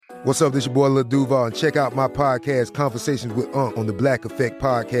What's up, this your boy Lil Duval, and check out my podcast, Conversations with Unc, on the Black Effect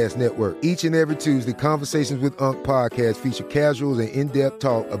Podcast Network. Each and every Tuesday, Conversations with Unc podcast feature casuals and in-depth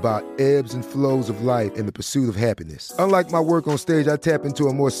talk about ebbs and flows of life and the pursuit of happiness. Unlike my work on stage, I tap into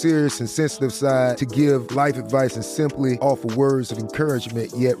a more serious and sensitive side to give life advice and simply offer words of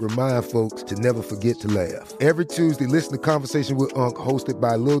encouragement, yet remind folks to never forget to laugh. Every Tuesday, listen to Conversations with Unc, hosted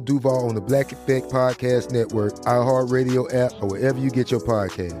by Lil Duval on the Black Effect Podcast Network, iHeartRadio app, or wherever you get your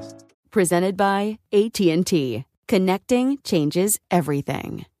podcasts. Presented by AT&T. Connecting changes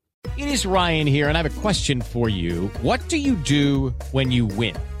everything. It is Ryan here, and I have a question for you. What do you do when you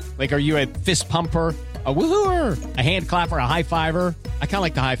win? Like, are you a fist pumper, a woohooer, a hand clapper, a high fiver? I kind of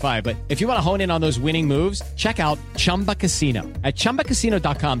like the high five, but if you want to hone in on those winning moves, check out Chumba Casino. At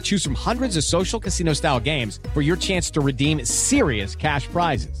ChumbaCasino.com, choose from hundreds of social casino-style games for your chance to redeem serious cash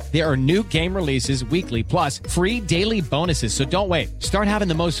prizes. There are new game releases weekly, plus free daily bonuses. So don't wait. Start having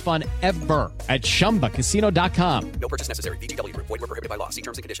the most fun ever at ChumbaCasino.com. No purchase necessary. VGW. Void where prohibited by law. See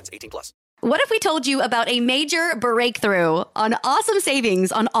terms and conditions. 18+. What if we told you about a major breakthrough on awesome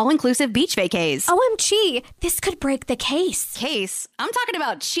savings on all-inclusive beach vacays? OMG, this could break the case. Case? I'm talking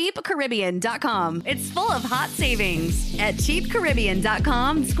about CheapCaribbean.com. It's full of hot savings. At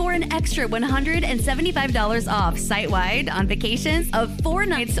CheapCaribbean.com, score an extra $175 off site-wide on vacations of 4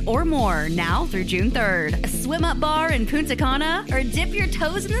 nights or more now through June 3rd. A swim-up bar in Punta Cana, or dip your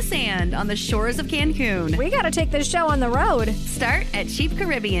toes in the sand on the shores of Cancun. We gotta take this show on the road. Start at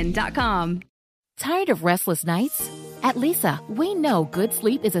CheapCaribbean.com. Tired of restless nights? At Leesa, we know good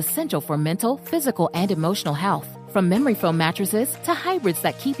sleep is essential for mental, physical, and emotional health. From memory foam mattresses to hybrids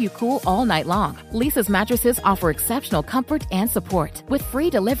that keep you cool all night long, Leesa's mattresses offer exceptional comfort and support with free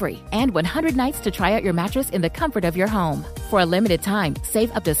delivery and 100 nights to try out your mattress in the comfort of your home. For a limited time,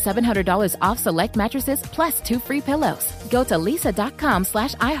 save up to $700 off select mattresses plus 2 free pillows. Go to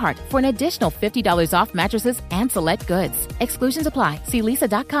leesa.com/iHeart for an additional $50 off mattresses and select goods. Exclusions apply. See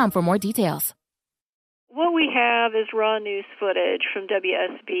leesa.com for more details. What we have is raw news footage from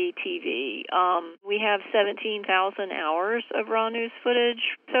WSB TV. We have 17,000 hours of raw news footage.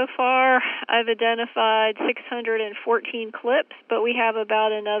 So far, I've identified 614 clips, but we have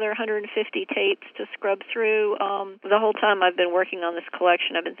about another 150 tapes to scrub through. The whole time I've been working on this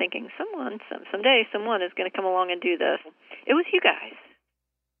collection, I've been thinking, someday someone is going to come along and do this. It was you guys.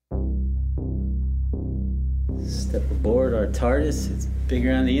 Step aboard our TARDIS. It's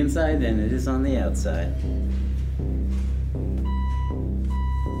bigger on the inside than it is on the outside.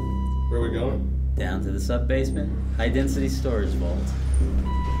 Where are we going? Down to the sub-basement, high-density storage vault.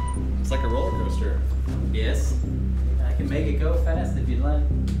 It's like a roller coaster. Yes. I can make it go fast if you'd like.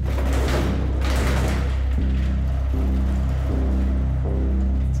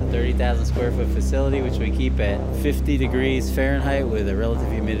 It's a 30,000 square foot facility, which we keep at 50 degrees Fahrenheit with a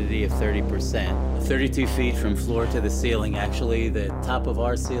relative humidity of 30%. 32 feet from floor to the ceiling. Actually, the top of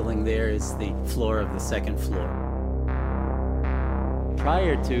our ceiling there is the floor of the second floor.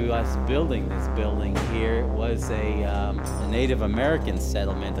 Prior to us building this building here, it was a Native American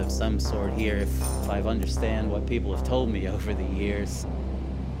settlement of some sort here, if I understand what people have told me over the years.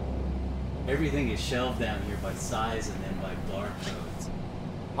 Everything is shelved down here by size and then by barcodes.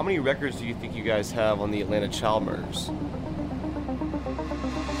 How many records do you think you guys have on the Atlanta child murders?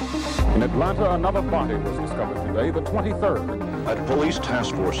 In Atlanta, another body was discovered today, the 23rd. At Police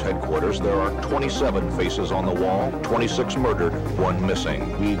Task Force headquarters, there are 27 faces on the wall, 26 murdered, 1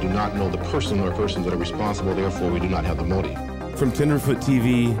 missing. We do not know the person or persons that are responsible, therefore we do not have the motive. From Tenderfoot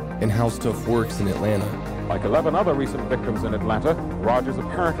TV and How Stuff Works in Atlanta. Like 11 other recent victims in Atlanta, Rogers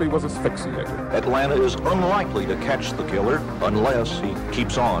apparently was asphyxiated. Atlanta is unlikely to catch the killer unless he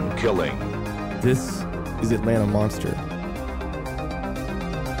keeps on killing. This is Atlanta Monster.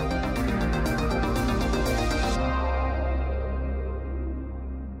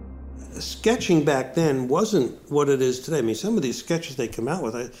 Sketching back then wasn't what it is today. I mean, some of these sketches they come out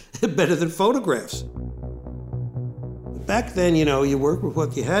with are better than photographs. Back then, you worked with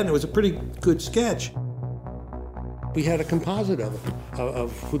what you had, and it was a pretty good sketch. We had a composite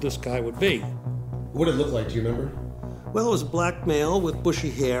of who this guy would be. What did it look like, do you remember? Well, it was a black male with bushy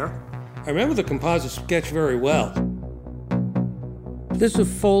hair. I remember the composite sketch very well. This is a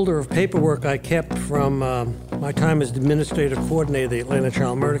folder of paperwork I kept from my time as administrative coordinator of the Atlanta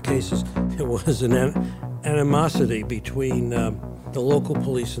child murder cases. It was an animosity between the local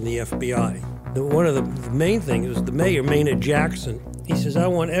police and the FBI. One of the main things was the mayor, Maynard Jackson. He says, I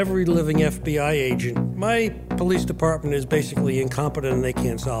want every living FBI agent. My police department is basically incompetent and they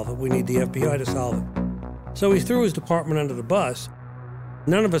can't solve it. We need the FBI to solve it. So he threw his department under the bus.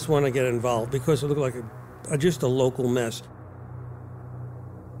 None of us want to get involved because it looked like just a local mess.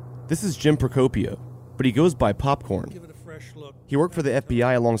 This is Jim Procopio, but he goes by Popcorn. Give it a fresh look. He worked for the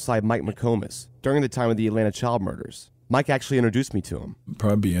FBI alongside Mike McComas during the time of the Atlanta child murders. Mike actually introduced me to him.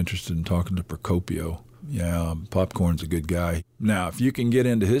 Probably be interested in talking to Procopio. Yeah, Popcorn's a good guy. Now, if you can get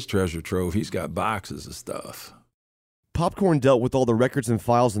into his treasure trove, he's got boxes of stuff. Popcorn dealt with all the records and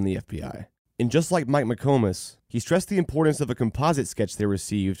files in the FBI. And just like Mike McComas, he stressed the importance of a composite sketch they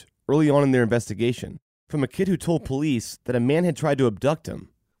received early on in their investigation from a kid who told police that a man had tried to abduct him.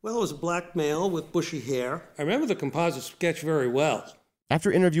 Well, it was a black male with bushy hair. I remember the composite sketch very well.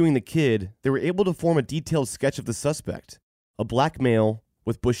 After interviewing the kid, they were able to form a detailed sketch of the suspect, a black male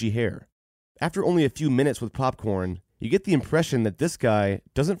with bushy hair. After only a few minutes with Popcorn, you get the impression that this guy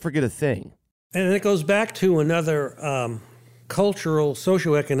doesn't forget a thing. And it goes back to another cultural,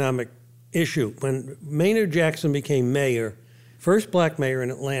 socioeconomic issue. When Maynard Jackson became mayor, first black mayor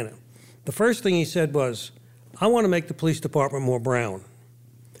in Atlanta, the first thing he said was, I want to make the police department more brown.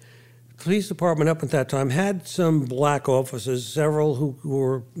 The police department up at that time had some black officers, several who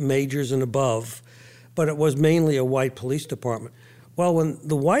were majors and above, but it was mainly a white police department. Well, when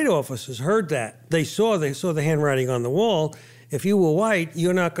the white officers heard that, they saw the handwriting on the wall. If you were white,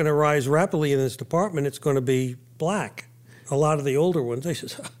 you're not going to rise rapidly in this department. It's going to be black. A lot of the older ones, they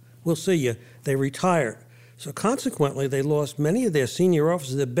said, we'll see you. They retired. So consequently, they lost many of their senior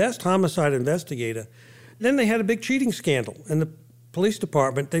officers, the best homicide investigator. Then they had a big cheating scandal in the police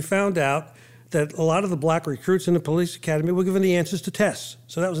department. They found out that a lot of the black recruits in the police academy were given the answers to tests.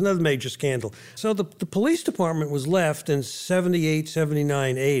 So that was another major scandal. So the police department was left in 78,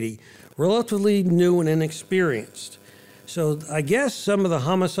 79, 80, relatively new and inexperienced. So I guess some of the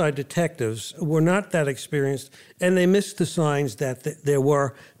homicide detectives were not that experienced, and they missed the signs that there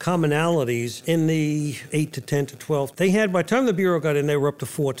were commonalities in the 8 to 10 to 12. They had, by the time the Bureau got in, they were up to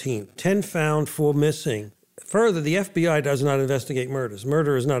 14. 10 found, 4 missing. Further, the FBI does not investigate murders.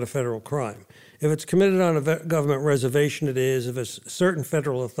 Murder is not a federal crime. If it's committed on a government reservation, it is. If it's a certain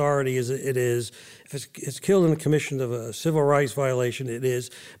federal authority, it is. If it's killed in the commission of a civil rights violation, it is.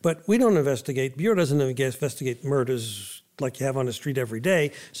 But we don't investigate. Bureau doesn't investigate murders like you have on the street every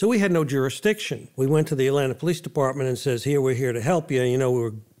day. So we had no jurisdiction. We went to the Atlanta Police Department and says, here, we're here to help you. You know, we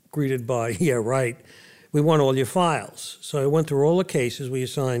were greeted by, yeah, right. We want all your files. So I went through all the cases. We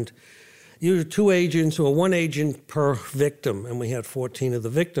assigned usually 2 agents or 1 agent per victim, and we had 14 of the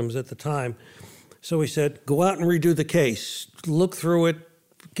victims at the time. So we said, go out and redo the case, look through it,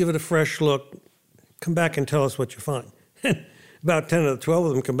 give it a fresh look, come back and tell us what you find. About 10 of the 12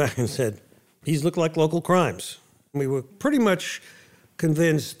 of them come back and said, these look like local crimes. We were pretty much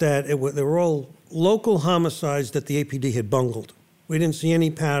convinced that they were all local homicides that the APD had bungled. We didn't see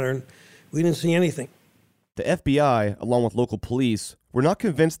any pattern. We didn't see anything. The FBI, along with local police, were not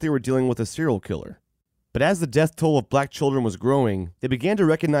convinced they were dealing with a serial killer. But as the death toll of black children was growing, they began to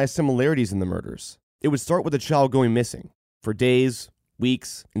recognize similarities in the murders. It would start with a child going missing for days,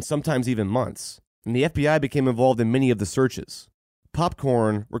 weeks, and sometimes even months, and the FBI became involved in many of the searches.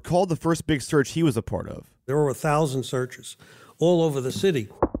 Popcorn recalled the first big search he was a part of. There were 1,000 searches all over the city.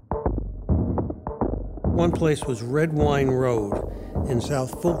 One place was Red Wine Road in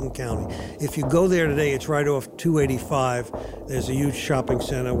South Fulton County. If you go there today, it's right off 285. There's a huge shopping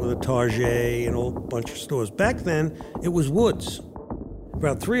center with a Target and a whole bunch of stores. Back then, it was woods.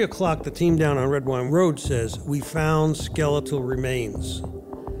 About 3 o'clock, the team down on Red Wine Road says, we found skeletal remains.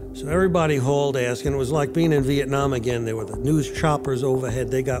 So everybody hauled ass, and it was like being in Vietnam again. There were the news choppers overhead.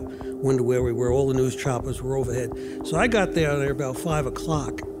 They got wind of where we were. All the news choppers were overhead. So I got there about 5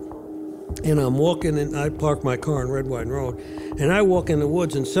 o'clock. And I'm walking, and I parked my car on Red Wine Road, and I walk in the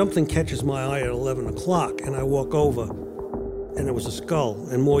woods, and something catches my eye at 11 o'clock, and I walk over, and it was a skull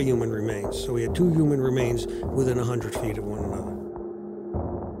and more human remains. So we had 2 human remains within 100 feet of one another.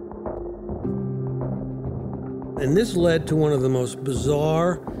 And this led to one of the most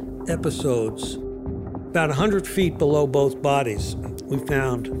bizarre episodes. About 100 feet below both bodies, we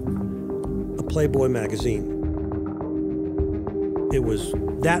found a Playboy magazine. It was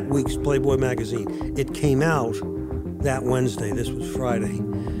that week's Playboy magazine. It came out that Wednesday. This was Friday.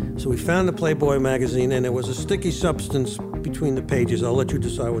 So we found the Playboy magazine, and there was a sticky substance between the pages. I'll let you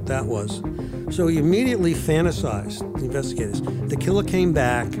decide what that was. So he immediately fantasized, the investigators. The killer came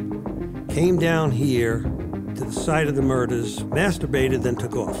back, came down here to the site of the murders, masturbated, then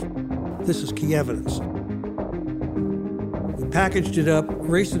took off. This is key evidence. We packaged it up,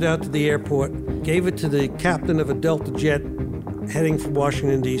 raced it out to the airport, gave it to the captain of a Delta jet heading for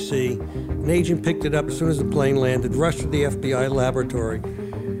Washington, D.C. An agent picked it up as soon as the plane landed, rushed to the FBI laboratory.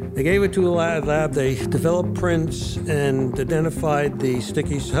 They gave it to a lab. They developed prints and identified the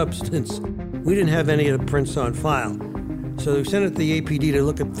sticky substance. We didn't have any of the prints on file. So we sent it to the APD to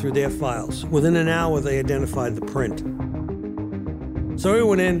look through their files. Within an hour, they identified the print. So we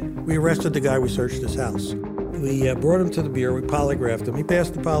went in, we arrested the guy, we searched his house. We brought him to the bureau, we polygraphed him. He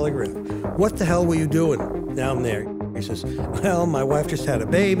passed the polygraph. What the hell were you doing down there? He says, well, my wife just had a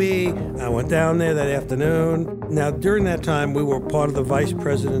baby. I went down there that afternoon. Now, during that time, we were part of the Vice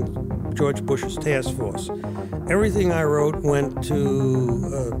President George Bush's task force. Everything I wrote went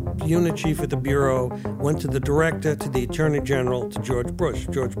to unit chief at the bureau, went to the director, to the attorney general, to George Bush.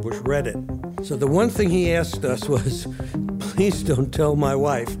 George Bush read it. So the one thing he asked us was, please don't tell my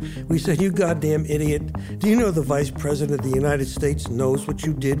wife. We said, you goddamn idiot. Do you know the Vice President of the United States knows what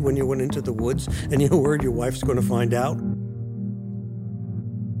you did when you went into the woods and you're worried your wife's going to find out?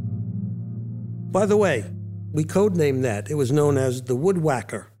 By the way, we codenamed that. It was known as the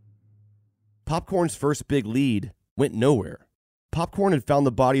Woodwhacker. Popcorn's first big lead went nowhere. Popcorn had found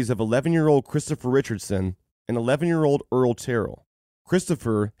the bodies of 11-year-old Christopher Richardson and 11-year-old Earl Terrell.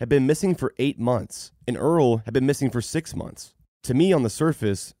 Christopher had been missing for 8 months, and Earl had been missing for 6 months. To me, on the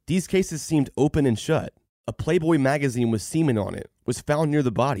surface, these cases seemed open and shut. A Playboy magazine with semen on it was found near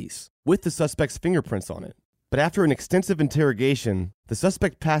the bodies, with the suspect's fingerprints on it. But after an extensive interrogation, the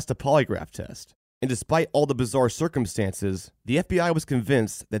suspect passed a polygraph test. And despite all the bizarre circumstances, the FBI was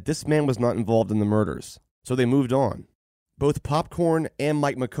convinced that this man was not involved in the murders, so they moved on. Both Popcorn and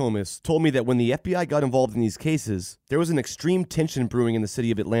Mike McComas told me that when the FBI got involved in these cases, there was an extreme tension brewing in the city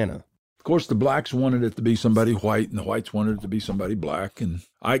of Atlanta. Of course, the blacks wanted it to be somebody white, and the whites wanted it to be somebody black. And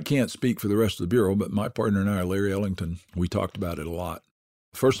I can't speak for the rest of the Bureau, but my partner and I, Larry Ellington, we talked about it a lot.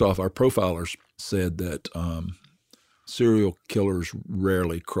 First off, our profilers said that serial killers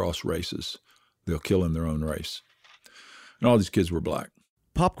rarely cross races. They'll kill in their own race. And all these kids were black.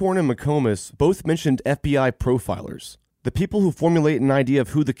 Popcorn and McComas both mentioned FBI profilers, the people who formulate an idea of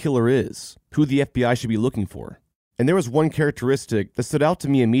who the killer is, who the FBI should be looking for. And there was one characteristic that stood out to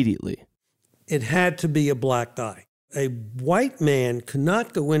me immediately. It had to be a black guy. A white man could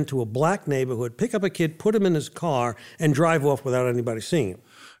not go into a black neighborhood, pick up a kid, put him in his car, and drive off without anybody seeing him.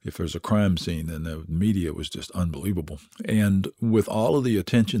 If there's a crime scene, then the media was just unbelievable. And with all of the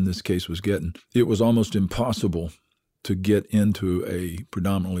attention this case was getting, it was almost impossible to get into a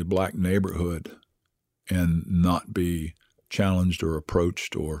predominantly black neighborhood and not be challenged or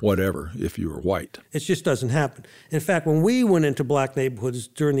approached or whatever if you were white. It just doesn't happen. In fact, when we went into black neighborhoods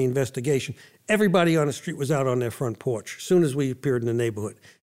during the investigation, everybody on the street was out on their front porch as soon as we appeared in the neighborhood.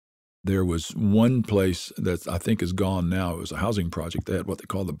 There was one place that I think is gone now. It was a housing project. They had what they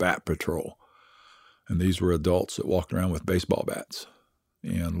call the Bat Patrol. And these were adults that walked around with baseball bats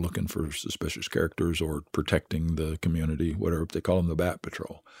and looking for suspicious characters or protecting the community, whatever they call them, the Bat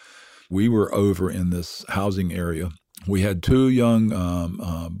Patrol. We were over in this housing area. We had two young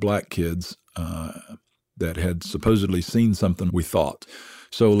black kids that had supposedly seen something, we thought.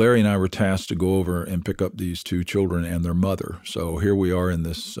 So Larry and I were tasked to go over and pick up these two children and their mother. So here we are in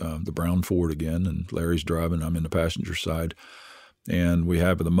this the brown Ford again, and Larry's driving. I'm in the passenger side. And we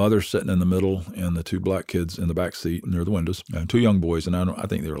have the mother sitting in the middle and the two black kids in the back seat near the windows. And two young boys, and I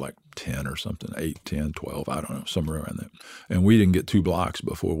think they were like 10 or something, 8, 10, 12, I don't know, somewhere around there. And we didn't get 2 blocks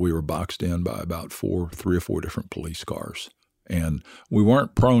before we were boxed in by about 3 or 4 different police cars. And we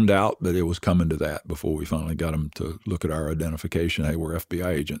weren't proned out, but it was coming to that before we finally got them to look at our identification. Hey, we're FBI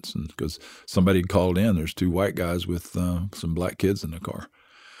agents. And because somebody had called in, there's 2 white guys with some black kids in the car.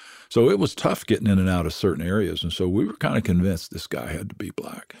 So it was tough getting in and out of certain areas. And so we were kind of convinced this guy had to be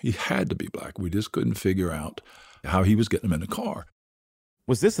black. He had to be black. We just couldn't figure out how he was getting them in the car.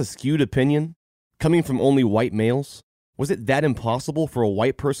 Was this a skewed opinion, coming from only white males? Was it that impossible for a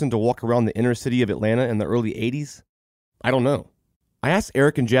white person to walk around the inner city of Atlanta in the early 80s? I don't know. I asked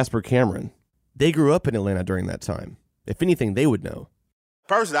Eric and Jasper Cameron. They grew up in Atlanta during that time. If anything, they would know.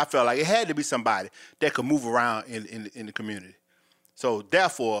 Personally, I felt like it had to be somebody that could move around in the community. So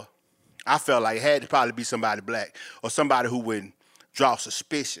therefore, I felt like it had to probably be somebody black or somebody who wouldn't draw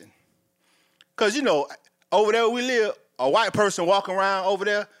suspicion. Because, you know, over there we live, a white person walking around over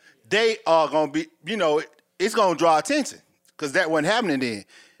there, they are going to be, you know, it's going to draw attention because that wasn't happening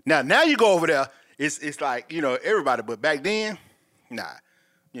then. Now you go over there, it's like, you know, everybody. But back then, nah,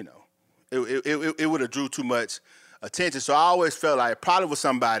 you know, it would have drew too much attention. So I always felt like it probably was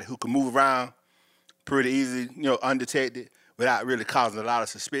somebody who could move around pretty easy, you know, undetected without really causing a lot of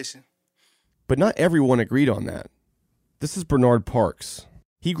suspicion. But not everyone agreed on that. This is Bernard Parks.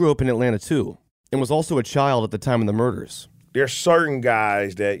 He grew up in Atlanta too, and was also a child at the time of the murders. There's certain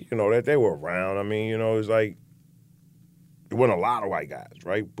guys that, you know, that they were around. I mean, you know, it's like, there wasn't a lot of white guys,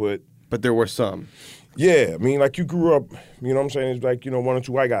 right? But there were some. Yeah, I mean, like you grew up, you know what I'm saying? It's like, you know, 1 or 2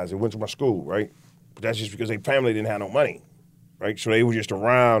 white guys that went to my school, right? But that's just because their family didn't have no money. right? So they were just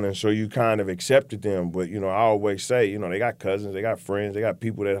around, and so you kind of accepted them. But, I always say, they got cousins, they got friends, they got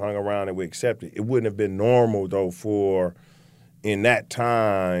people that hung around and we accepted. It wouldn't have been normal, though, in that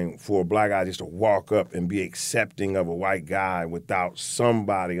time, for a black guy just to walk up and be accepting of a white guy without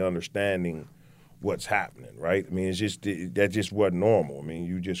somebody understanding what's happening, right? I mean, that just wasn't normal. I mean,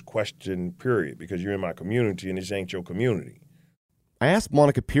 you just question, period, because you're in my community and this ain't your community. I asked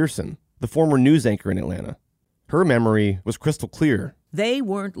Monica Pearson, the former news anchor in Atlanta. Her memory was crystal clear. They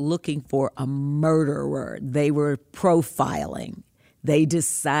weren't looking for a murderer. They were profiling. They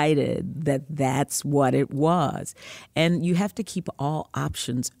decided that that's what it was. And you have to keep all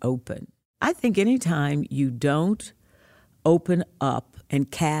options open. I think anytime you don't open up and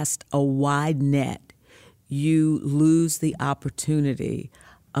cast a wide net, you lose the opportunity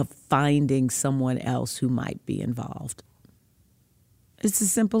of finding someone else who might be involved. It's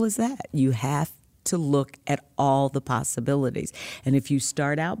as simple as that. You have to look at all the possibilities. And if you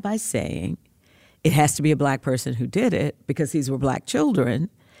start out by saying it has to be a black person who did it because these were black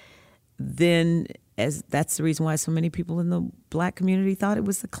children, then that's the reason why so many people in the black community thought it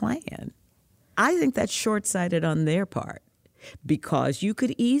was the Klan. I think that's short-sighted on their part, because you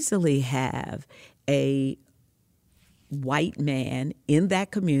could easily have a white man in that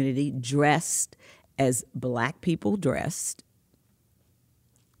community dressed as black people dressed,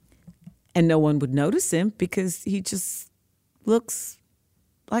 and no one would notice him because he just looks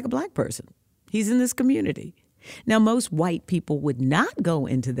like a black person. He's in this community. Now, most white people would not go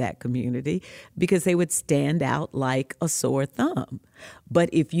into that community because they would stand out like a sore thumb. But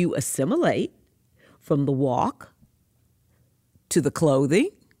if you assimilate from the walk to the clothing,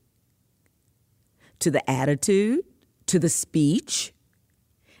 to the attitude, to the speech,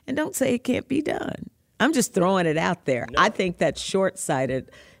 and don't say it can't be done. I'm just throwing it out there. No. I think that's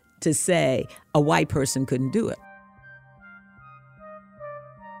short-sighted to say a white person couldn't do it.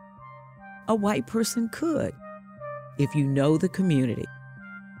 A white person could, if you know the community.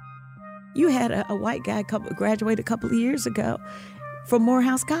 You had a white guy graduate a couple of years ago from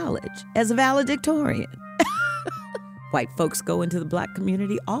Morehouse College as a valedictorian. White folks go into the black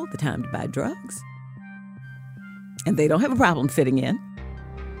community all the time to buy drugs. And they don't have a problem fitting in.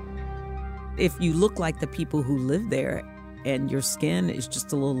 If you look like the people who live there and your skin is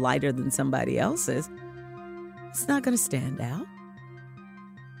just a little lighter than somebody else's, it's not going to stand out.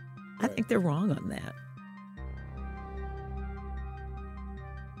 I think they're wrong on that.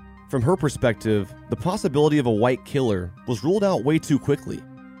 From her perspective, the possibility of a white killer was ruled out way too quickly.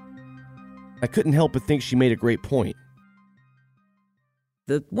 I couldn't help but think she made a great point.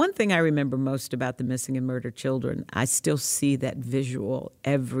 The one thing I remember most about the missing and murdered children, I still see that visual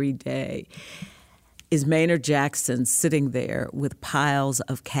every day, is Maynard Jackson sitting there with piles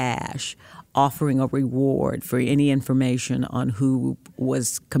of cash, offering a reward for any information on who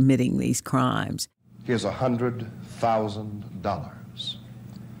was committing these crimes. Here's $100,000,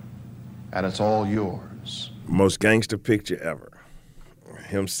 and it's all yours. Most gangster picture ever.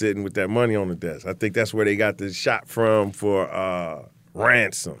 Him sitting with that money on the desk. I think that's where they got the shot from for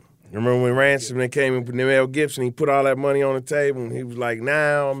Ransom. Remember when Ransom they came in with Mel Gibson, he put all that money on the table, and he was like,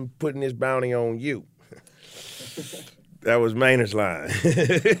 now I'm putting this bounty on you. That was Maynard's line.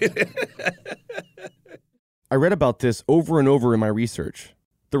 I read about this over and over in my research.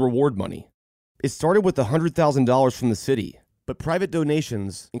 The reward money. It started with $100,000 from the city, but private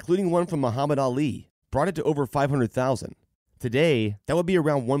donations, including one from Muhammad Ali, brought it to over $500,000. Today, that would be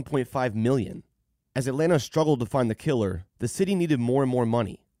around $1.5 million. As Atlanta struggled to find the killer, the city needed more and more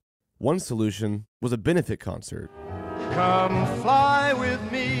money. One solution was a benefit concert. Come fly with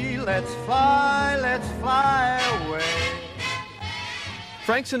me, let's fly away.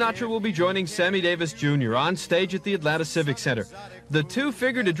 Frank Sinatra will be joining Sammy Davis Jr. on stage at the Atlanta Civic Center. The two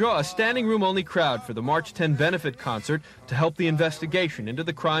figure to draw a standing room only crowd for the March 10 benefit concert to help the investigation into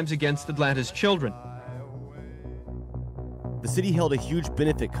the crimes against Atlanta's children. The city held a huge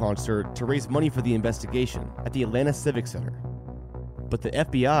benefit concert to raise money for the investigation at the Atlanta Civic Center. But the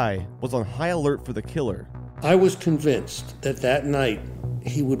FBI was on high alert for the killer. I was convinced that that night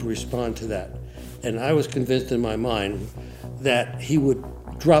he would respond to that. And I was convinced in my mind that he would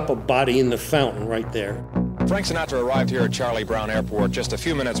drop a body in the fountain right there. Frank Sinatra arrived here at Charlie Brown Airport just a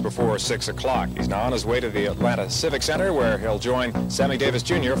few minutes before 6 o'clock. He's now on his way to the Atlanta Civic Center, where he'll join Sammy Davis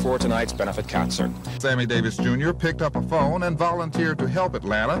Jr. for tonight's benefit concert. Sammy Davis Jr. picked up a phone and volunteered to help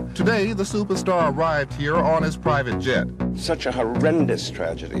Atlanta. Today, the superstar arrived here on his private jet. Such a horrendous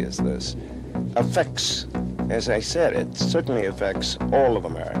tragedy as this affects, as I said, it certainly affects all of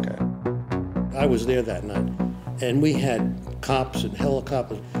America. I was there that night, and we had cops and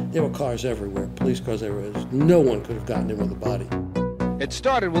helicopters There were cars everywhere, police cars everywhere. No one could have gotten in with a body. It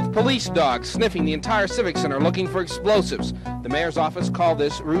started with police dogs sniffing the entire Civic Center looking for explosives. The mayor's office called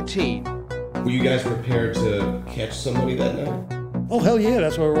this routine. Were you guys prepared to catch somebody that night? Oh, hell yeah,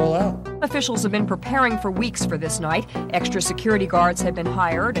 that's why we roll out. Officials have been preparing for weeks for this night. Extra security guards have been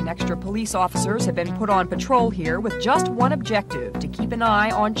hired and extra police officers have been put on patrol here with just one objective, to keep an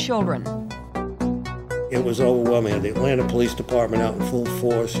eye on children. It was overwhelming. The Atlanta Police Department out in full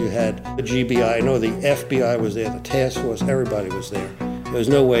force. You had the GBI, I know the FBI was there, the task force, everybody was there. There was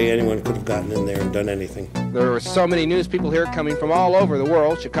no way anyone could have gotten in there and done anything. There were so many news people here coming from all over the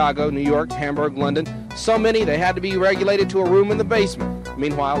world, Chicago, New York, Hamburg, London. So many they had to be regulated to a room in the basement.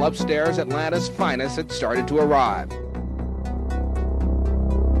 Meanwhile, upstairs, Atlanta's finest had started to arrive.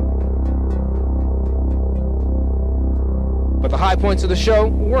 But the high points of the show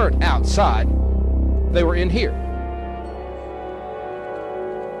weren't outside. They were in here.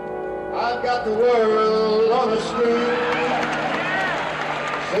 I've got the world on a string,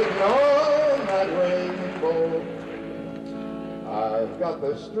 sitting on that rainbow. I've got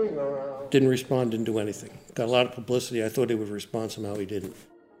the string around. Didn't respond, didn't do anything. Got a lot of publicity. I thought he would respond, somehow he didn't.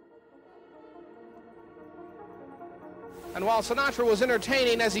 And while Sinatra was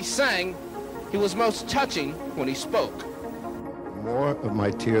entertaining as he sang, he was most touching when he spoke. More of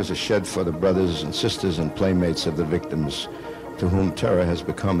my tears are shed for the brothers and sisters and playmates of the victims to whom terror has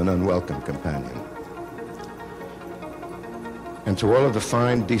become an unwelcome companion. And to all of the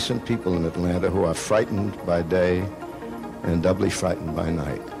fine, decent people in Atlanta who are frightened by day and doubly frightened by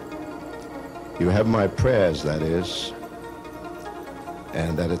night. You have my prayers, that is,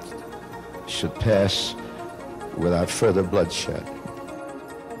 and that it should pass without further bloodshed.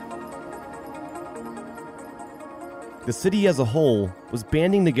 The city as a whole was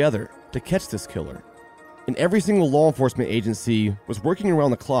banding together to catch this killer, and every single law enforcement agency was working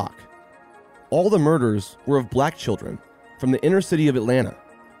around the clock. All the murders were of black children from the inner city of Atlanta,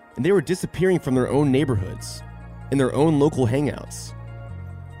 and they were disappearing from their own neighborhoods and their own local hangouts.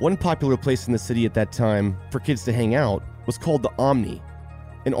 One popular place in the city at that time for kids to hang out was called the Omni,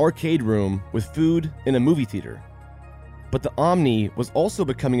 an arcade room with food and a movie theater. But the Omni was also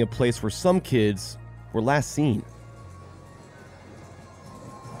becoming a place where some kids were last seen.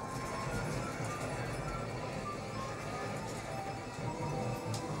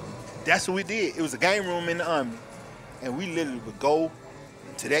 That's what we did. It was a game room in the Omni. And we literally would go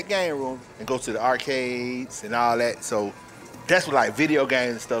to that game room and go to the arcades and all that. So that's what, like, video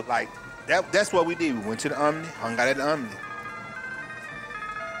games and stuff like that. That's what we did. We went to the Omni, hung out at the Omni.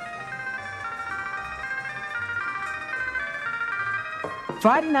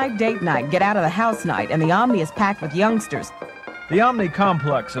 Friday night date night, get out of the house night, and the Omni is packed with youngsters. The Omni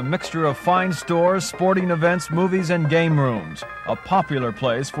Complex, a mixture of fine stores, sporting events, movies, and game rooms. A popular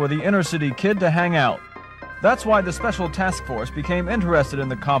place for the inner city kid to hang out. That's why the Special Task Force became interested in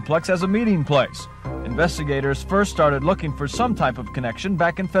the complex as a meeting place. Investigators first started looking for some type of connection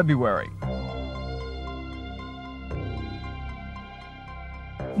back in February.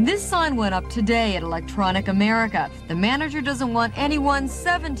 This sign went up today at Electronic America. The manager doesn't want anyone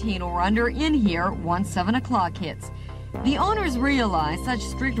 17 or under in here once 7 o'clock hits. The owners realize such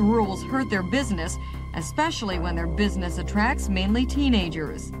strict rules hurt their business, especially when their business attracts mainly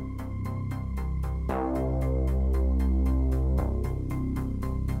teenagers.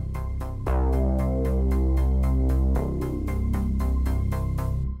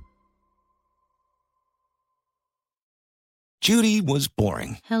 Judy was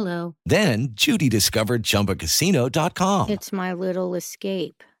boring. Hello. Then Judy discovered ChumbaCasino.com. It's my little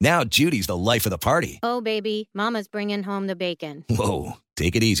escape. Now Judy's the life of the party. Oh, baby, mama's bringing home the bacon. Whoa,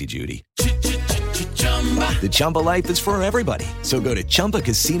 take it easy, Judy. The Chumba life is for everybody. So go to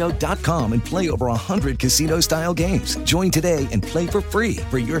ChumbaCasino.com and play over 100 casino-style games. Join today and play for free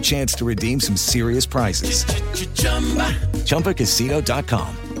for your chance to redeem some serious prizes.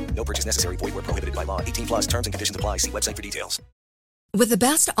 ChumbaCasino.com. No purchase necessary. Void where prohibited by law. 18 plus terms and conditions apply. See website for details. With the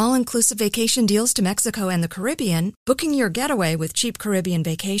best all-inclusive vacation deals to Mexico and the Caribbean, booking your getaway with Cheap Caribbean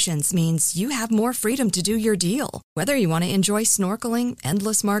Vacations means you have more freedom to do your deal. Whether you want to enjoy snorkeling,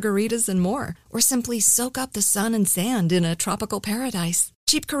 endless margaritas, and more, or simply soak up the sun and sand in a tropical paradise,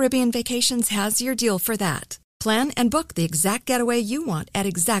 Cheap Caribbean Vacations has your deal for that. Plan and book the exact getaway you want at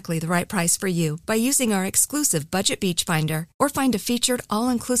exactly the right price for you by using our exclusive Budget Beach Finder, or find a featured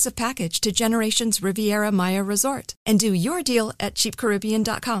all-inclusive package to Generations Riviera Maya Resort and do your deal at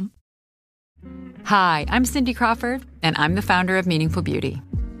cheapcaribbean.com. Hi, I'm Cindy Crawford, and I'm the founder of Meaningful Beauty.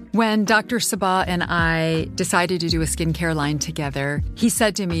 When Dr. Sabah and I decided to do a skincare line together, he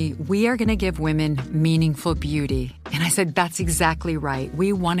said to me, we are going to give women meaningful beauty. And I said, that's exactly right.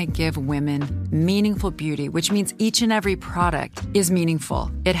 We want to give women meaningful beauty, which means each and every product is meaningful.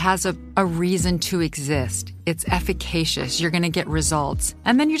 It has a reason to exist. It's efficacious. You're going to get results.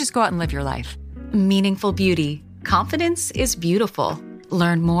 And then you just go out and live your life. Meaningful beauty. Confidence is beautiful.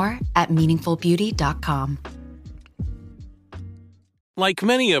 Learn more at meaningfulbeauty.com. Like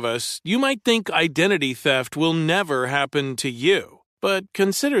many of us, you might think identity theft will never happen to you. But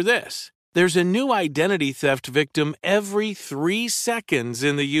consider this. There's a new identity theft victim every 3 seconds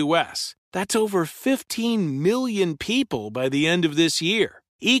in the U.S. That's over 15 million people by the end of this year,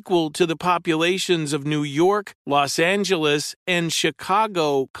 equal to the populations of New York, Los Angeles, and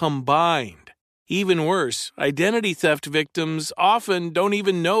Chicago combined. Even worse, identity theft victims often don't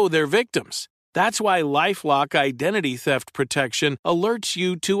even know they're victims. That's why LifeLock Identity Theft Protection alerts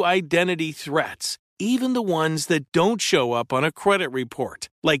you to identity threats, even the ones that don't show up on a credit report,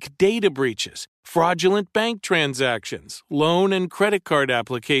 like data breaches, fraudulent bank transactions, loan and credit card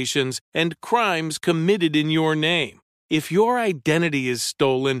applications, and crimes committed in your name. If your identity is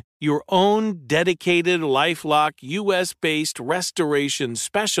stolen, your own dedicated LifeLock U.S.-based restoration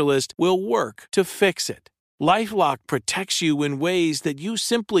specialist will work to fix it. LifeLock protects you in ways that you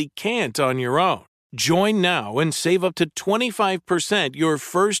simply can't on your own. Join now and save up to 25% your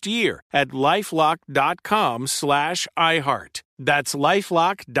first year at LifeLock.com/iHeart. That's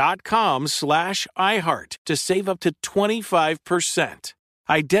LifeLock.com/iHeart to save up to 25%.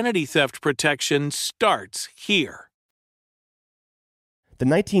 Identity theft protection starts here. The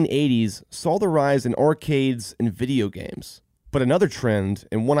 1980s saw the rise in arcades and video games. But another trend,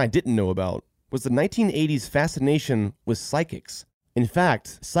 and one I didn't know about, was the 1980s fascination with psychics. In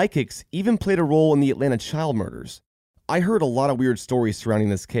fact, psychics even played a role in the Atlanta child murders. I heard a lot of weird stories surrounding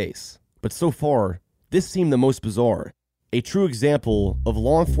this case, but so far, this seemed the most bizarre. A true example of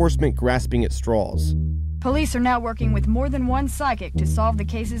law enforcement grasping at straws. Police are now working with more than one psychic to solve the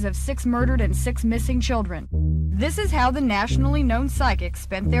cases of 6 murdered and 6 missing children. This is how the nationally known psychics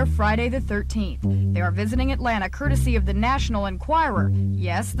spent their Friday the 13th. They are visiting Atlanta courtesy of the National Enquirer.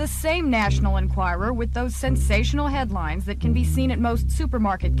 Yes, the same National Enquirer with those sensational headlines that can be seen at most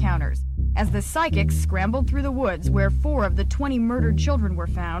supermarket counters. As the psychics scrambled through the woods where 4 of the 20 murdered children were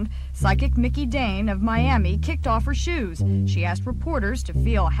found, psychic Mickey Dane of Miami kicked off her shoes. She asked reporters to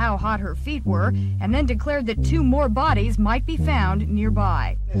feel how hot her feet were and then declared that 2 more bodies might be found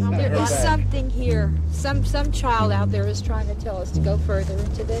nearby. There is something here. Some child out there is trying to tell us to go further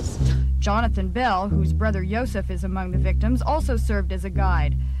into this. Jonathan Bell, whose brother Yosef is among the victims, also served as a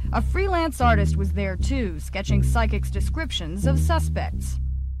guide. A freelance artist was there too, sketching psychics' descriptions of suspects.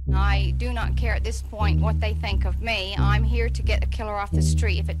 I do not care at this point what they think of me. I'm here to get the killer off the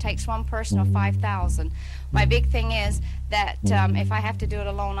street. If it takes one person or 5,000. My big thing is that if I have to do it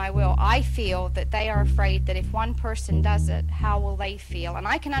alone, I will. I feel that they are afraid that if one person does it, how will they feel? And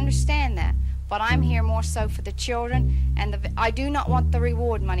I can understand that. But I'm here more so for the children, and I do not want the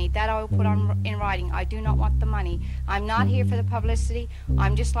reward money. That I will put on in writing. I do not want the money. I'm not here for the publicity.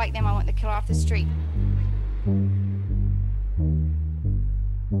 I'm just like them. I want the killer off the street.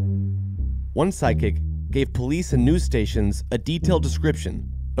 One psychic gave police and news stations a detailed description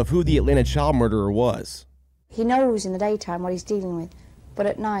of who the Atlanta child murderer was. He knows in the daytime what he's dealing with, but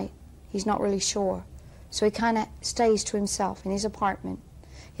at night he's not really sure. So he kind of stays to himself in his apartment.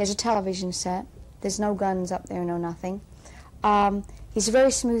 He has a television set. There's no guns up there, no nothing. He's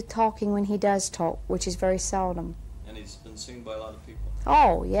very smooth talking when he does talk, which is very seldom. And he's been seen by a lot of people.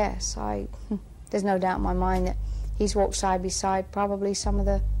 Oh, yes. There's no doubt in my mind that he's walked side by side probably some of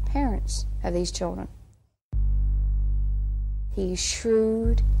the parents of these children. He's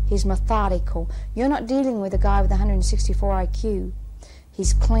shrewd, he's methodical. You're not dealing with a guy with 164 IQ.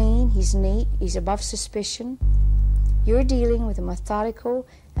 He's clean, he's neat, he's above suspicion. You're dealing with a methodical,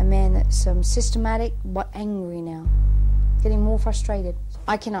 a man that's systematic but angry now, getting more frustrated.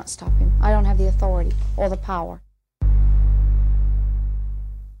 I cannot stop him. I don't have the authority or the power.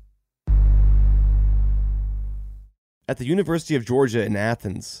 At the University of Georgia in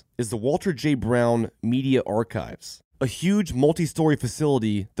Athens is the Walter J. Brown Media Archives, a huge multi-story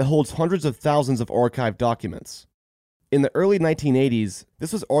facility that holds hundreds of thousands of archived documents. In the early 1980s,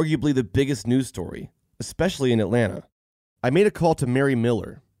 this was arguably the biggest news story, especially in Atlanta. I made a call to Mary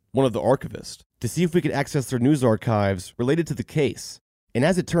Miller, one of the archivists, to see if we could access their news archives related to the case. And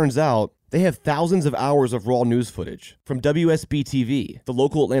as it turns out, they have thousands of hours of raw news footage from WSB-TV, the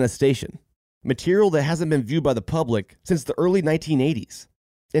local Atlanta station. Material that hasn't been viewed by the public since the early 1980s.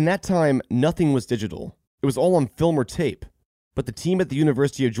 In that time, nothing was digital. It was all on film or tape. But the team at the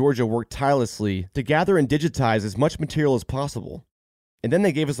University of Georgia worked tirelessly to gather and digitize as much material as possible. And then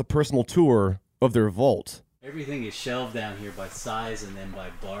they gave us a personal tour of their vault. Everything is shelved down here by size and then by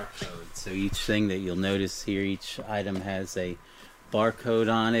barcode. So each thing that you'll notice here, each item has a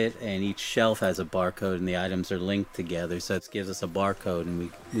barcode on it, and each shelf has a barcode, and the items are linked together. So it gives us a barcode, and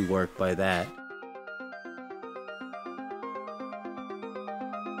we work by that.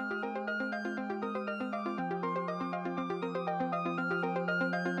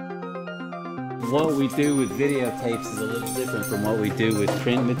 What we do with videotapes is a little different from what we do with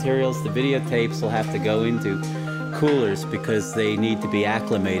print materials. The videotapes will have to go into coolers because they need to be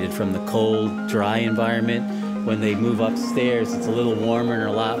acclimated from the cold, dry environment. When they move upstairs, it's a little warmer and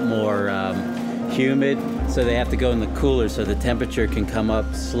a lot more humid, so they have to go in the cooler so the temperature can come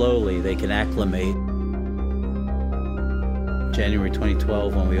up slowly. They can acclimate. January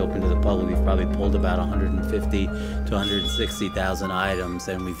 2012, when we opened to the public, we've probably pulled about 150 to 160,000 items,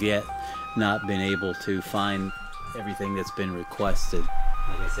 and we've yet not been able to find everything that's been requested.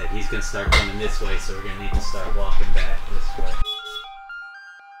 Like I said, he's going to start coming this way, so we're going to need to start walking back this way.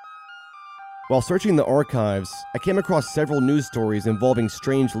 While searching the archives, I came across several news stories involving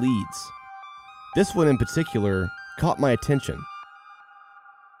strange leads. This one in particular caught my attention.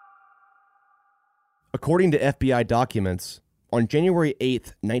 According to FBI documents, on January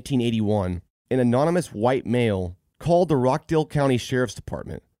 8, 1981, an anonymous white male called the Rockdale County Sheriff's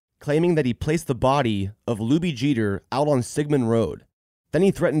Department, claiming that he placed the body of Luby Jeter out on Sigmund Road. Then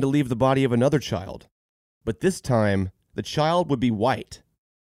he threatened to leave the body of another child. But this time, the child would be white.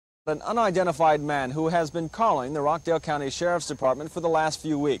 An unidentified man who has been calling the Rockdale County Sheriff's Department for the last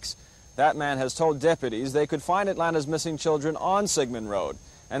few weeks. That man has told deputies they could find Atlanta's missing children on Sigmund Road.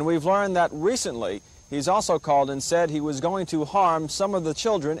 And we've learned that recently he's also called and said he was going to harm some of the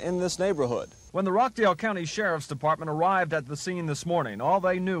children in this neighborhood. When the Rockdale County Sheriff's Department arrived at the scene this morning, all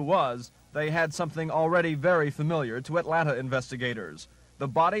they knew was they had something already very familiar to Atlanta investigators. The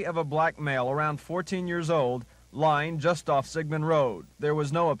body of a black male around 14 years old lying just off Sigmund Road. There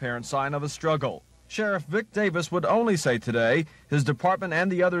was no apparent sign of a struggle. Sheriff Vic Davis would only say today his department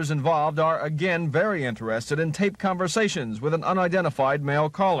and the others involved are again very interested in taped conversations with an unidentified male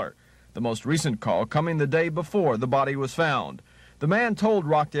caller. The most recent call coming the day before the body was found. The man told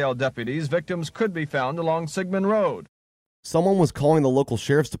Rockdale deputies victims could be found along Sigmund Road. Someone was calling the local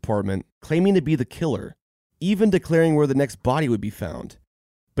sheriff's department, claiming to be the killer, even declaring where the next body would be found.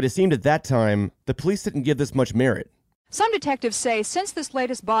 But it seemed at that time, the police didn't give this much merit. Some detectives say since this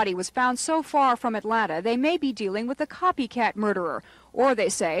latest body was found so far from Atlanta, they may be dealing with a copycat murderer. Or they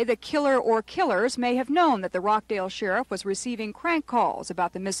say the killer or killers may have known that the Rockdale sheriff was receiving crank calls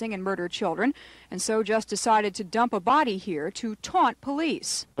about the missing and murdered children, and so just decided to dump a body here to taunt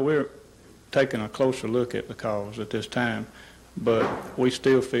police. We're taking a closer look at the calls at this time, but we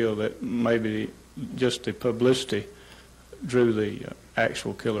still feel that maybe just the publicity drew the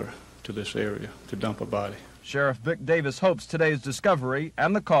actual killer to this area to dump a body. Sheriff Vic Davis hopes today's discovery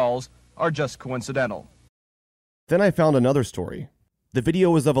and the calls are just coincidental. Then I found another story. The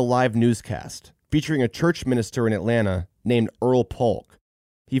video was of a live newscast featuring a church minister in Atlanta named Earl Polk.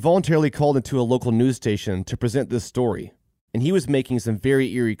 He voluntarily called into a local news station to present this story, and he was making some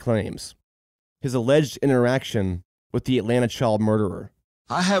very eerie claims. His alleged interaction with the Atlanta child murderer.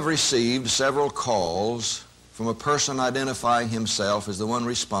 I have received several calls from a person identifying himself as the one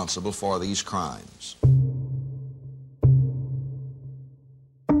responsible for these crimes.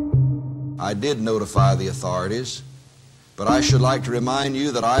 I did notify the authorities, but I should like to remind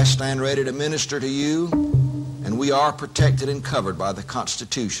you that I stand ready to minister to you, and we are protected and covered by the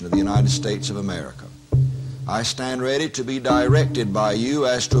Constitution of the United States of America. I stand ready to be directed by you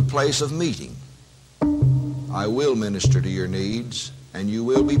as to a place of meeting. I will minister to your needs, and you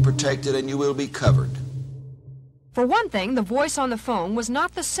will be protected and you will be covered. For one thing, the voice on the phone was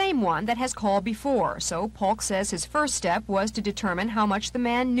not the same one that has called before, so Polk says his first step was to determine how much the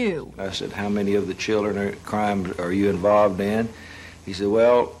man knew. I said, how many of the children or crimes are you involved in? He said,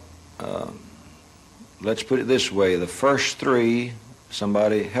 well, let's put it this way. The first three,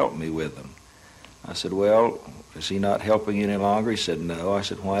 somebody helped me with them. I said, well, is he not helping any longer? He said, no. I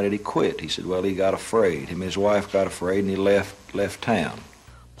said, why did he quit? He said, well, he got afraid. Him and his wife got afraid and he left town.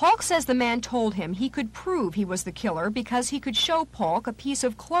 Polk says the man told him he could prove he was the killer because he could show Polk a piece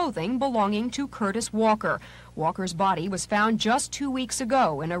of clothing belonging to Curtis Walker. Walker's body was found just 2 weeks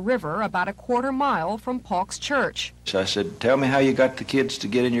ago in a river about a quarter mile from Polk's church. So I said, tell me how you got the kids to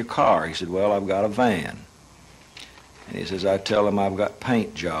get in your car. He said, well, I've got a van. And he says, I tell them I've got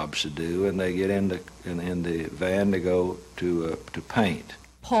paint jobs to do, and they get in the van to go to paint.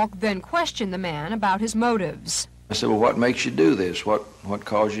 Polk then questioned the man about his motives. I said, well, what makes you do this? What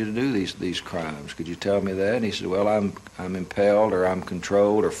caused you to do these crimes? Could you tell me that? And he said, well, I'm impelled or I'm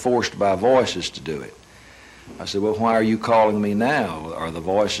controlled or forced by voices to do it. I said, well, why are you calling me now? Are the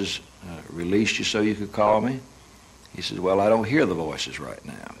voices released you so you could call me? He said, well, I don't hear the voices right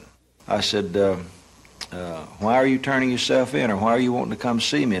now. I said, why are you turning yourself in, or why are you wanting to come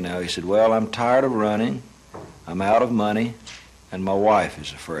see me now? He said, well, I'm tired of running, I'm out of money, and my wife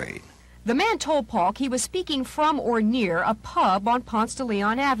is afraid. The man told Paulk he was speaking from or near a pub on Ponce de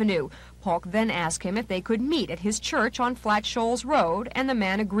Leon Avenue. Paulk then asked him if they could meet at his church on Flat Shoals Road, and the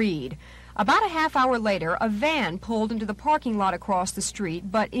man agreed. About a half hour later, a van pulled into the parking lot across the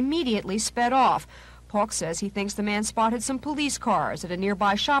street, but immediately sped off. Paulk says he thinks the man spotted some police cars at a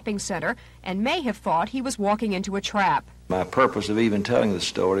nearby shopping center and may have thought he was walking into a trap. My purpose of even telling the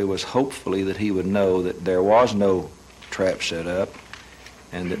story was hopefully that he would know that there was no trap set up,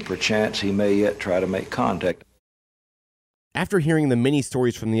 and that perchance he may yet try to make contact. After hearing the many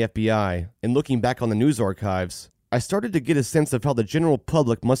stories from the FBI and looking back on the news archives, I started to get a sense of how the general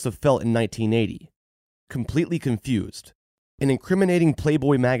public must have felt in 1980. Completely confused. An incriminating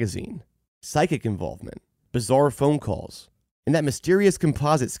Playboy magazine, psychic involvement, bizarre phone calls, and that mysterious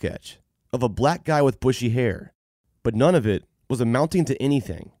composite sketch of a black guy with bushy hair. But none of it was amounting to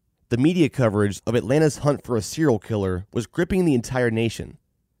anything. The media coverage of Atlanta's hunt for a serial killer was gripping the entire nation.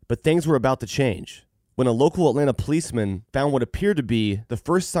 But things were about to change when a local Atlanta policeman found what appeared to be the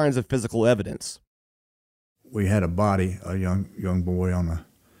first signs of physical evidence. We had a body, a young boy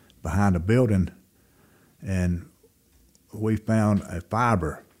behind a building, and we found a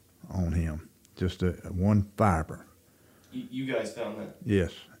fiber on him, just one fiber. You guys found that?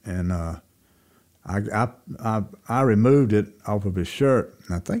 Yes, and I removed it off of his shirt,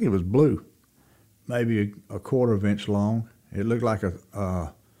 and I think it was blue, maybe a quarter of an inch long. It looked like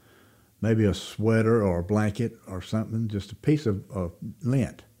maybe a sweater or a blanket or something, just a piece of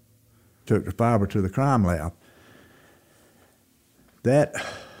lint. Took the fiber to the crime lab. That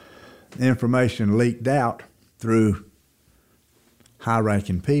information leaked out through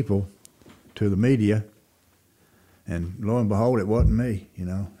high-ranking people to the media, and lo and behold, it wasn't me,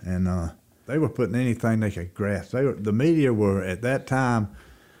 and they were putting anything they could grasp. The media were, at that time,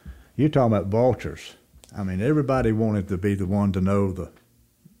 you're talking about vultures. I mean, everybody wanted to be the one to know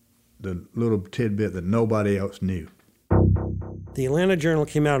the little tidbit that nobody else knew. The Atlanta Journal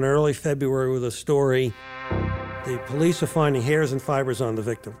came out in early February with a story, the police are finding hairs and fibers on the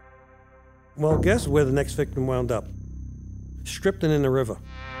victim. Well, guess where the next victim wound up? Stripped and in the river.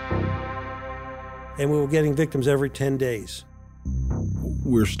 And we were getting victims every 10 days.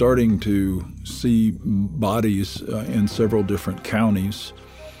 We're starting to see bodies in several different counties.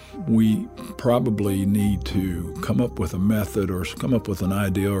 We probably need to come up with a method or come up with an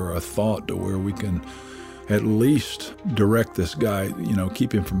idea or a thought to where we can at least direct this guy,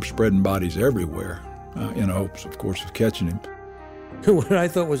 keep him from spreading bodies everywhere, in hopes, of course, of catching him. What I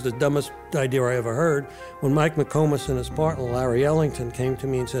thought was the dumbest idea I ever heard, when Mike McComas and his partner, Larry Ellington, came to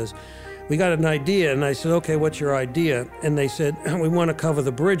me and says, we got an idea. And I said, okay, what's your idea? And they said, we want to cover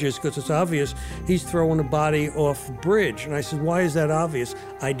the bridges because it's obvious he's throwing a body off the bridge. And I said, why is that obvious?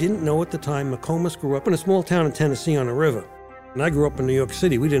 I didn't know at the time. McComas grew up in a small town in Tennessee on a river. And I grew up in New York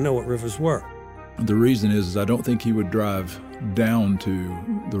City. We didn't know what rivers were. The reason is I don't think he would drive down to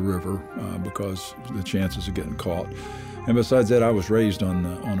the river because the chances of getting caught. And besides that, I was raised on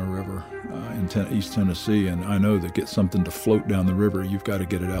a river in East Tennessee, and I know that get something to float down the river, you've got to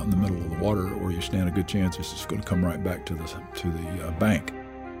get it out in the middle of the water, or you stand a good chance it's just going to come right back to the bank.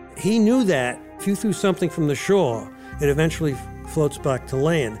 He knew that if you threw something from the shore, it eventually floats back to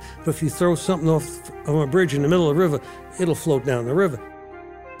land. But if you throw something off of a bridge in the middle of the river, it'll float down the river.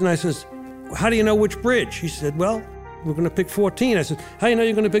 And I says, how do you know which bridge? He said, well, we're going to pick 14. I said, how do you know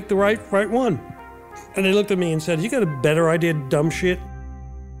you're going to pick the right one? And they looked at me and said, you got a better idea, dumb shit?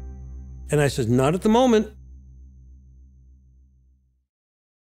 And I said, not at the moment.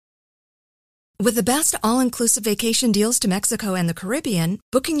 With the best all-inclusive vacation deals to Mexico and the Caribbean,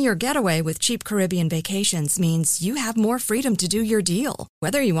 booking your getaway with Cheap Caribbean Vacations means you have more freedom to do your deal.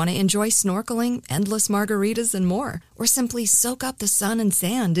 Whether you want to enjoy snorkeling, endless margaritas, and more, or simply soak up the sun and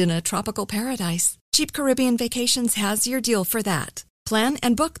sand in a tropical paradise, Cheap Caribbean Vacations has your deal for that. Plan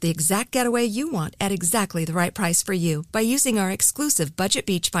and book the exact getaway you want at exactly the right price for you by using our exclusive Budget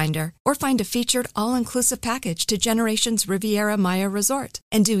Beach Finder, or find a featured all-inclusive package to Generations Riviera Maya Resort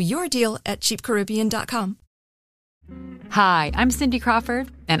and do your deal at cheapcaribbean.com. Hi, I'm Cindy Crawford,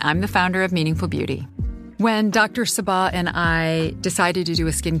 and I'm the founder of Meaningful Beauty. When Dr. Sabah and I decided to do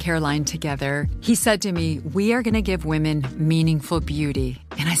a skincare line together, he said to me, we are going to give women meaningful beauty.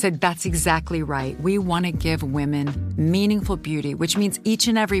 And I said, that's exactly right. We want to give women meaningful beauty, which means each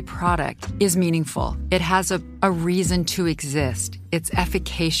and every product is meaningful. It has a reason to exist. It's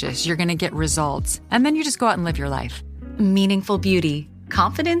efficacious. You're going to get results. And then you just go out and live your life. Meaningful Beauty.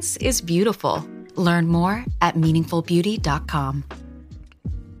 Confidence is beautiful. Learn more at meaningfulbeauty.com.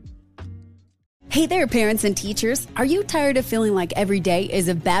 Hey there, parents and teachers. Are you tired of feeling like every day is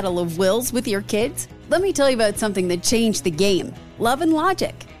a battle of wills with your kids? Let me tell you about something that changed the game. Love and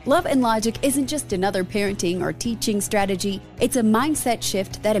Logic. Love and Logic isn't just another parenting or teaching strategy. It's a mindset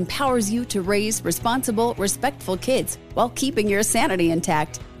shift that empowers you to raise responsible, respectful kids while keeping your sanity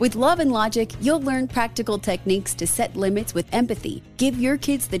intact. With Love and Logic, you'll learn practical techniques to set limits with empathy, give your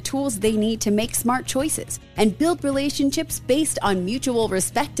kids the tools they need to make smart choices, and build relationships based on mutual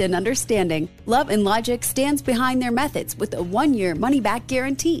respect and understanding. Love and Logic stands behind their methods with a 1-year money-back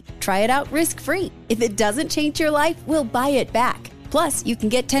guarantee. Try it out risk-free. If it doesn't change your life, we'll buy it back. Plus, you can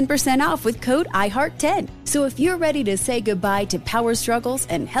get 10% off with code IHEART10. So if you're ready to say goodbye to power struggles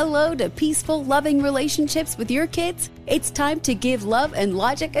and hello to peaceful, loving relationships with your kids, it's time to give Love and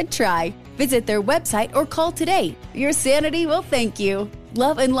Logic a try. Visit their website or call today. Your sanity will thank you.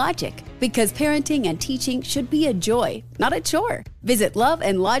 Love and Logic, because parenting and teaching should be a joy, not a chore. Visit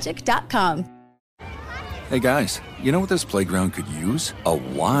loveandlogic.com. Hey guys, you know what this playground could use? A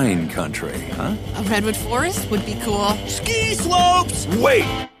wine country, huh? A redwood forest would be cool. Ski slopes!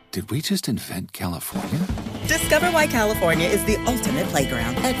 Wait! Did we just invent California? Discover why California is the ultimate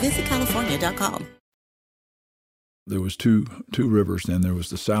playground at visitcalifornia.com. There was two rivers then. There was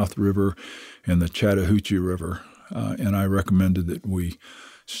the South River and the Chattahoochee River, and I recommended that we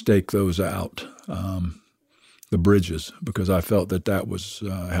stake those out. The bridges, because I felt that was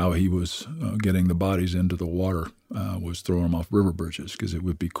how he was getting the bodies into the water, was throwing them off river bridges, because it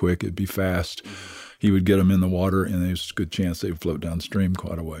would be quick, it'd be fast. He would get them in the water, and there's a good chance they would float downstream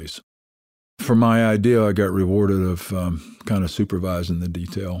quite a ways. For my idea, I got rewarded of kind of supervising the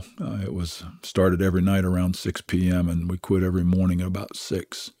detail. It was started every night around 6 p.m., and we quit every morning at about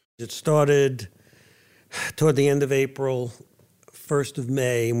 6. It started toward the end of April, 1st of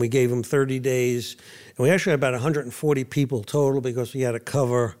May, and we gave them 30 days. And we actually had about 140 people total, because we had to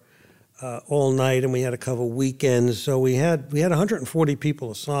cover all night and we had to cover weekends. So we had 140 people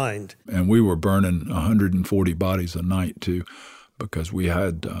assigned. And we were burning 140 bodies a night too, because we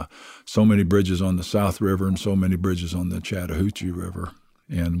had so many bridges on the South River and so many bridges on the Chattahoochee River.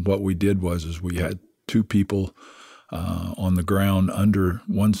 And what we did was we had 2 people on the ground under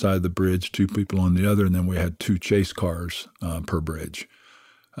one side of the bridge, 2 people on the other, and then we had 2 chase cars per bridge.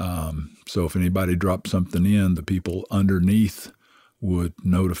 So if anybody dropped something in, the people underneath would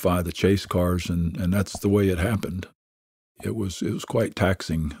notify the chase cars, and that's the way it happened. It was quite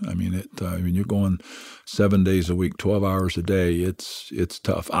taxing. I mean, you're going 7 days a week, 12 hours a day. It's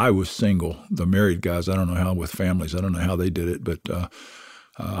tough. I was single. The married guys, I don't know how with families, I don't know how they did it, but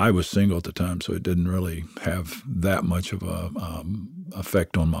I was single at the time, so it didn't really have that much of a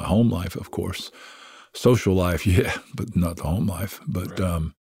effect on my home life, of course. Social life, yeah, but not the home life. But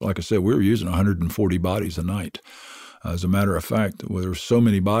like I said, we were using 140 bodies a night. As a matter of fact, there were so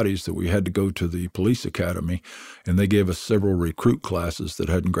many bodies that we had to go to the police academy, and they gave us several recruit classes that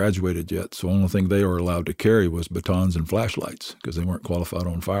hadn't graduated yet. So the only thing they were allowed to carry was batons and flashlights, because they weren't qualified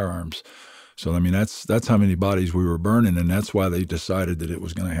on firearms. So, I mean, that's how many bodies we were burning, and that's why they decided that it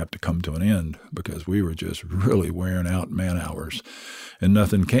was going to have to come to an end, because we were just really wearing out man hours, and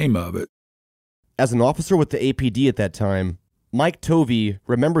nothing came of it. As an officer with the APD at that time, Mike Tovey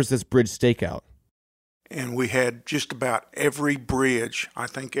remembers this bridge stakeout. And we had just about every bridge, I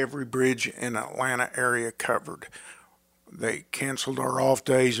think every bridge in the Atlanta area covered. They canceled our off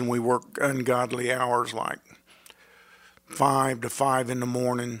days, and we worked ungodly hours, like 5 to 5 in the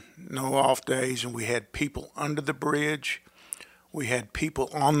morning, no off days, and we had people under the bridge. We had people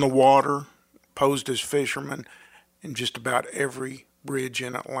on the water, posed as fishermen, in just about every bridge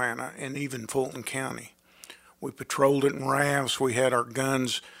in Atlanta and even Fulton County. We patrolled it in rafts. We had our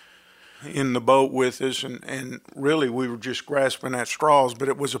guns in the boat with us, and really we were just grasping at straws, but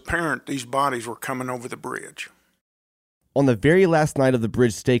it was apparent these bodies were coming over the bridge. On the very last night of the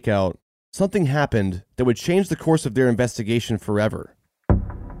bridge stakeout, something happened that would change the course of their investigation forever.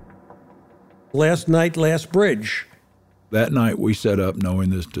 Last night, last bridge. That night we set up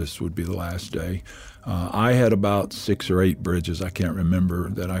knowing this would be the last day. I had about 6 or 8 bridges, I can't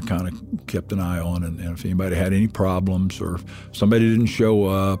remember, that I kind of kept an eye on, and if anybody had any problems or somebody didn't show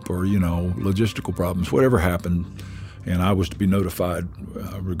up or, logistical problems, whatever happened, and I was to be notified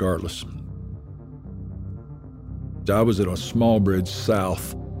regardless. I was at a small bridge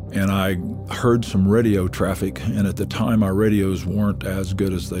south, and I heard some radio traffic, and at the time our radios weren't as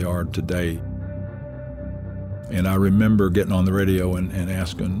good as they are today. And I remember getting on the radio and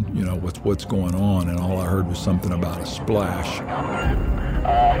asking, you know, what's going on, and all I heard was something about a splash.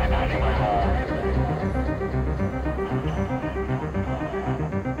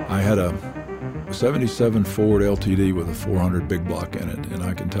 I had a 77 Ford LTD with a 400 big block in it, and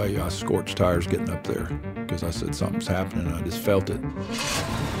I can tell you I scorched tires getting up there because I said something's happening, and I just felt it.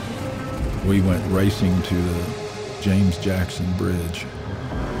 We went racing to the James Jackson Bridge.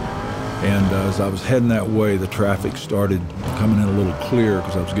 And as I was heading that way, the traffic started coming in a little clear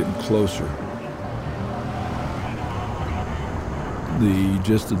because I was getting closer. The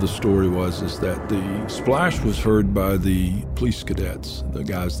gist of the story is that the splash was heard by the police cadets, the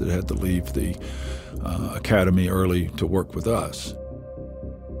guys that had to leave the academy early to work with us.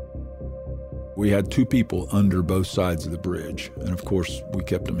 We had 2 people under both sides of the bridge, and of course we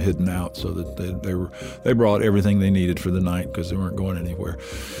kept them hidden out so that they brought everything they needed for the night because they weren't going anywhere.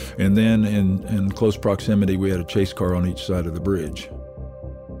 And then in close proximity we had a chase car on each side of the bridge,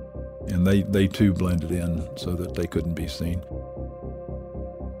 and they too blended in so that they couldn't be seen.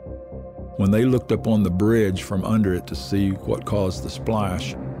 When they looked up on the bridge from under it to see what caused the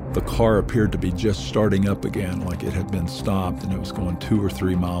splash, the car appeared to be just starting up again, like it had been stopped, and it was going 2 or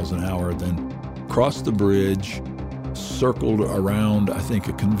 3 miles an hour, then crossed the bridge, circled around, I think,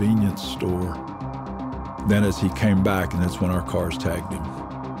 a convenience store. Then as he came back, and that's when our cars tagged him.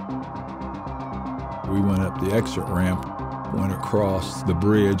 We went up the exit ramp, went across the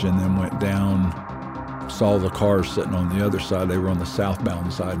bridge, and then went down, saw the cars sitting on the other side. They were on the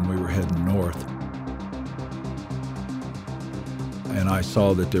southbound side, and we were heading north. And I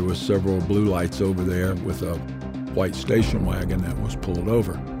saw that there was several blue lights over there with a white station wagon that was pulled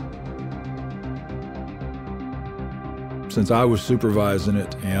over. Since I was supervising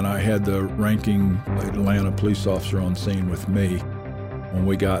it and I had the ranking Atlanta police officer on scene with me, when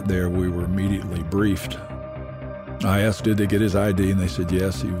we got there, we were immediately briefed. I asked, did they get his ID? And they said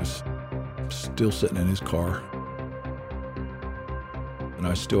yes, he was still sitting in his car. And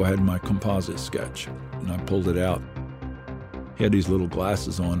I still had my composite sketch, and I pulled it out. He had these little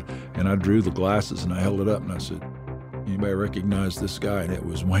glasses on, and I drew the glasses and I held it up and I said, anybody recognize this guy? And it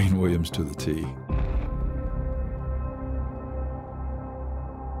was Wayne Williams to the T.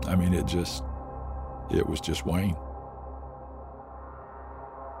 I mean, it was just Wayne.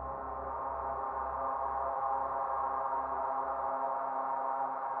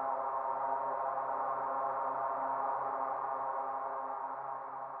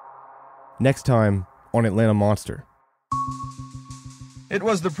 Next time on Atlanta Monster. It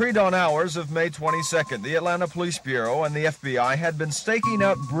was the pre-dawn hours of May 22nd. The Atlanta Police Bureau and the FBI had been staking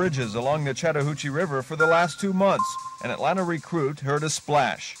out bridges along the Chattahoochee River for the last 2 months. An Atlanta recruit heard a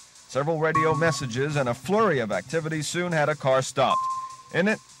splash. Several radio messages and a flurry of activity soon had a car stopped. In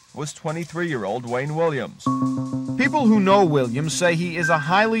it was 23-year-old Wayne Williams. People who know Williams say he is a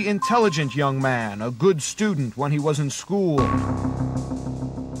highly intelligent young man, a good student when he was in school.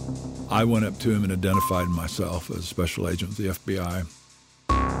 I went up to him and identified myself as a special agent with the FBI.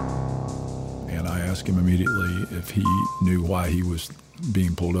 And I asked him immediately if he knew why he was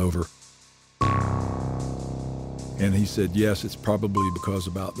being pulled over. And he said, yes, it's probably because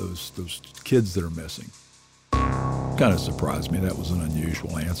about those kids that are missing. Kind of surprised me. That was an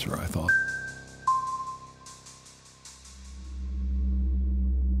unusual answer, I thought.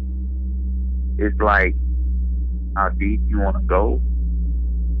 It's like how deep you want to go.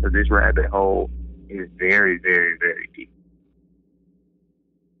 So this rabbit hole is very, very, very deep.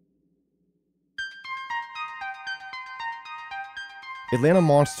 Atlanta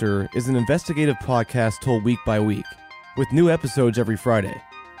Monster is an investigative podcast told week by week, with new episodes every Friday,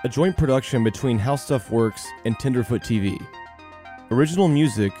 a joint production between How Stuff Works and Tenderfoot TV. Original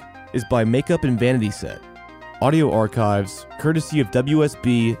music is by Makeup and Vanity Set. Audio archives, courtesy of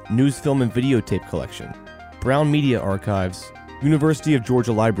WSB News, Film, and Videotape Collection. Brown Media Archives, University of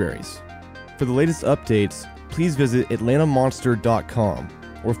Georgia Libraries. For the latest updates, please visit atlantamonster.com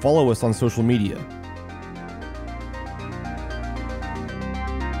or follow us on social media.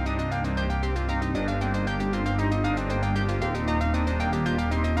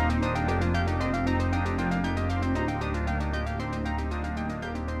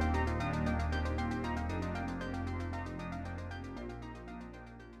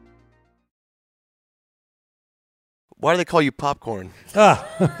 Why do they call you Popcorn?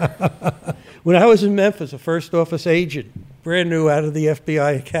 When I was in Memphis, a first office agent, brand new out of the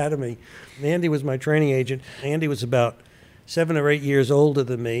FBI Academy, Andy was my training agent. Andy was about 7 or 8 years older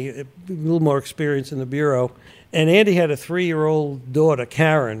than me, a little more experience in the Bureau. And Andy had a 3-year-old daughter,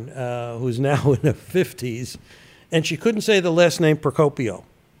 Karen, who's now in her 50s, and she couldn't say the last name Procopio.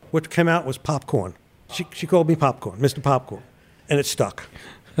 What came out was Popcorn. She called me Popcorn, Mr. Popcorn, and it stuck.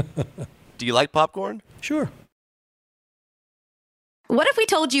 Do you like popcorn? Sure. What if we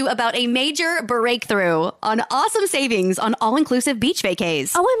told you about a major breakthrough on awesome savings on all-inclusive beach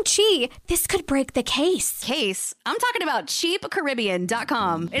vacays? OMG, this could break the case. I'm talking about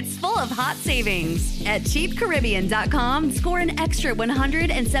CheapCaribbean.com. It's full of hot savings. At CheapCaribbean.com, score an extra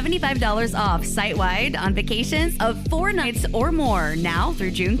 $175 off site-wide on vacations of 4 nights or more now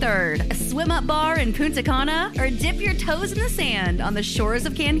through June 3rd. A swim-up bar in Punta Cana or dip your toes in the sand on the shores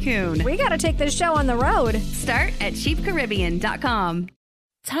of Cancun. We gotta take this show on the road. Start at CheapCaribbean.com.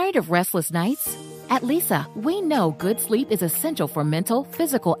 Tired of restless nights? At Leesa, we know good sleep is essential for mental,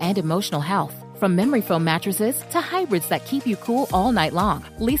 physical, and emotional health. From memory foam mattresses to hybrids that keep you cool all night long,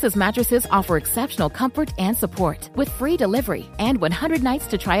 Leesa's mattresses offer exceptional comfort and support with free delivery and 100 nights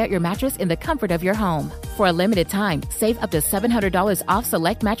to try out your mattress in the comfort of your home. For a limited time, save up to $700 off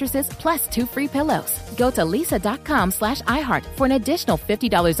select mattresses plus 2 free pillows. Go to leesa.com/iHeart for an additional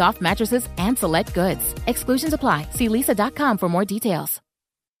 $50 off mattresses and select goods. Exclusions apply. See leesa.com for more details.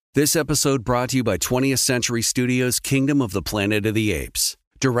 This episode brought to you by 20th Century Studios' Kingdom of the Planet of the Apes.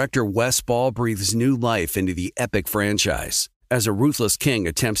 Director Wes Ball breathes new life into the epic franchise. As a ruthless king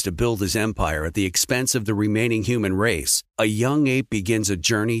attempts to build his empire at the expense of the remaining human race, a young ape begins a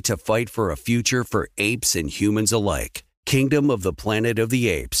journey to fight for a future for apes and humans alike. Kingdom of the Planet of the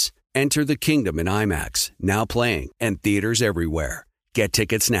Apes. Enter the kingdom in IMAX, now playing, and theaters everywhere. Get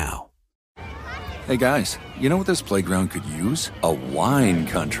tickets now. Hey guys, you know what this playground could use? A wine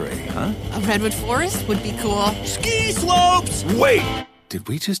country, huh? A redwood forest would be cool. Ski slopes! Wait! Did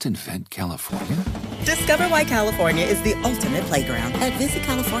we just invent California? Discover why California is the ultimate playground at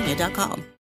visitcalifornia.com.